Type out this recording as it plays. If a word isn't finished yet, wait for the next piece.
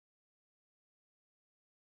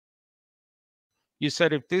You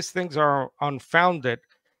said if these things are unfounded,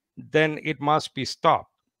 then it must be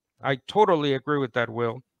stopped. I totally agree with that,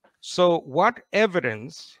 Will. So what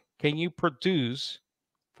evidence can you produce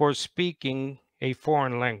for speaking a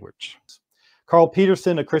foreign language? Carl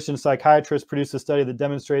Peterson, a Christian psychiatrist, produced a study that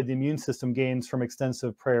demonstrated the immune system gains from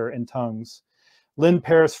extensive prayer in tongues. Lynn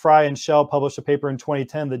Paris, Fry, and Shell published a paper in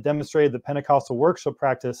 2010 that demonstrated that Pentecostal worship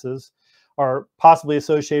practices are possibly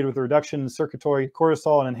associated with a reduction in circulatory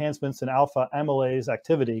cortisol and enhancements in alpha amylase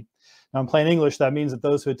activity. Now, in plain English, that means that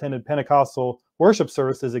those who attended Pentecostal worship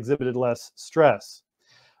services exhibited less stress.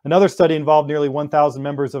 Another study involved nearly 1,000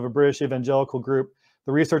 members of a British evangelical group.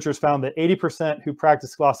 The researchers found that 80% who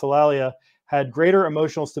practiced glossolalia had greater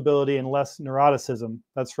emotional stability and less neuroticism.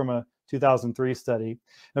 That's from a 2003 study.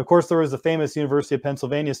 And of course, there was a famous University of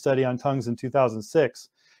Pennsylvania study on tongues in 2006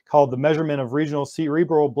 called The Measurement of Regional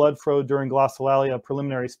Cerebral Blood Flow During Glossolalia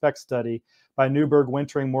Preliminary Spec Study by Newberg,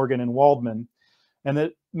 Wintering, Morgan, and Waldman. And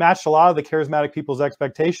that matched a lot of the charismatic people's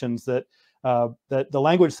expectations that that the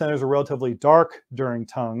language centers are relatively dark during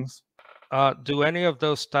tongues. Do any of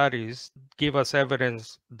those studies give us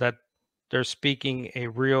evidence that they're speaking a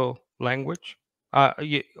real language?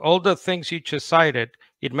 All the things you just cited,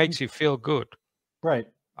 it makes you feel good. Right.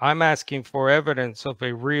 I'm asking for evidence of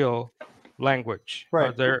a real language. Right.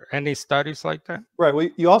 Are there any studies like that? Right. Well,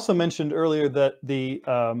 you also mentioned earlier that the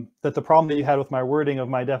problem that you had with my wording of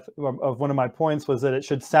one of my points was that it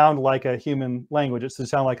should sound like a human language. It should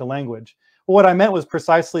sound like a language. Well, what I meant was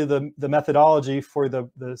precisely the methodology for the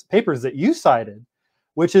papers that you cited,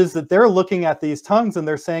 which is that they're looking at these tongues and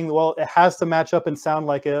they're saying, well, it has to match up and sound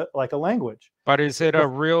like a language. But is it a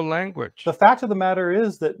real language? The fact of the matter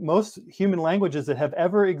is that most human languages that have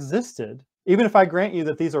ever existed, even if I grant you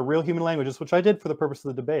that these are real human languages, which I did for the purpose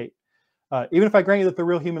of the debate, even if I grant you that they're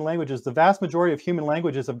real human languages, the vast majority of human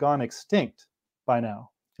languages have gone extinct by now.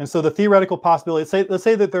 And so the theoretical possibility, let's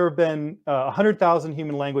say that there have been 100,000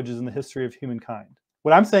 human languages in the history of humankind.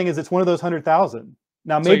 What I'm saying is it's one of those 100,000.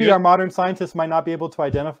 Now, maybe our modern scientists might not be able to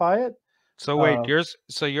identify it. So wait,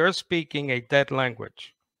 you're speaking a dead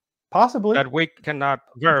language? Possibly. That we cannot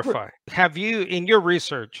verify. Have you, in your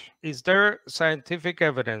research, is there scientific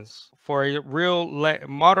evidence for a real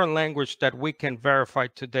modern language that we can verify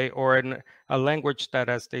today, or a language that,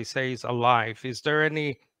 as they say, is alive? Is there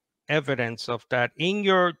any evidence of that in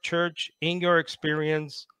your church, in your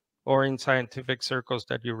experience, or in scientific circles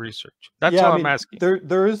that you research? That's all I'm asking.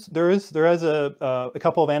 There is a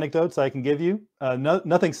couple of anecdotes I can give you.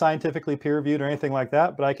 Nothing scientifically peer-reviewed or anything like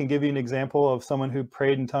that, but I can give you an example of someone who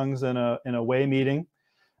prayed in tongues in a way meeting,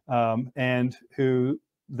 and who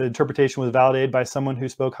the interpretation was validated by someone who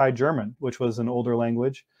spoke High German, which was an older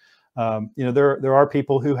language. There are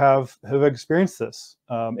people who have experienced this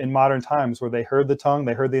in modern times, where they heard the tongue,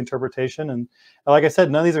 they heard the interpretation, and like I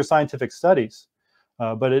said, none of these are scientific studies.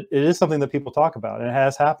 But it is something that people talk about, and it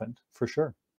has happened for sure.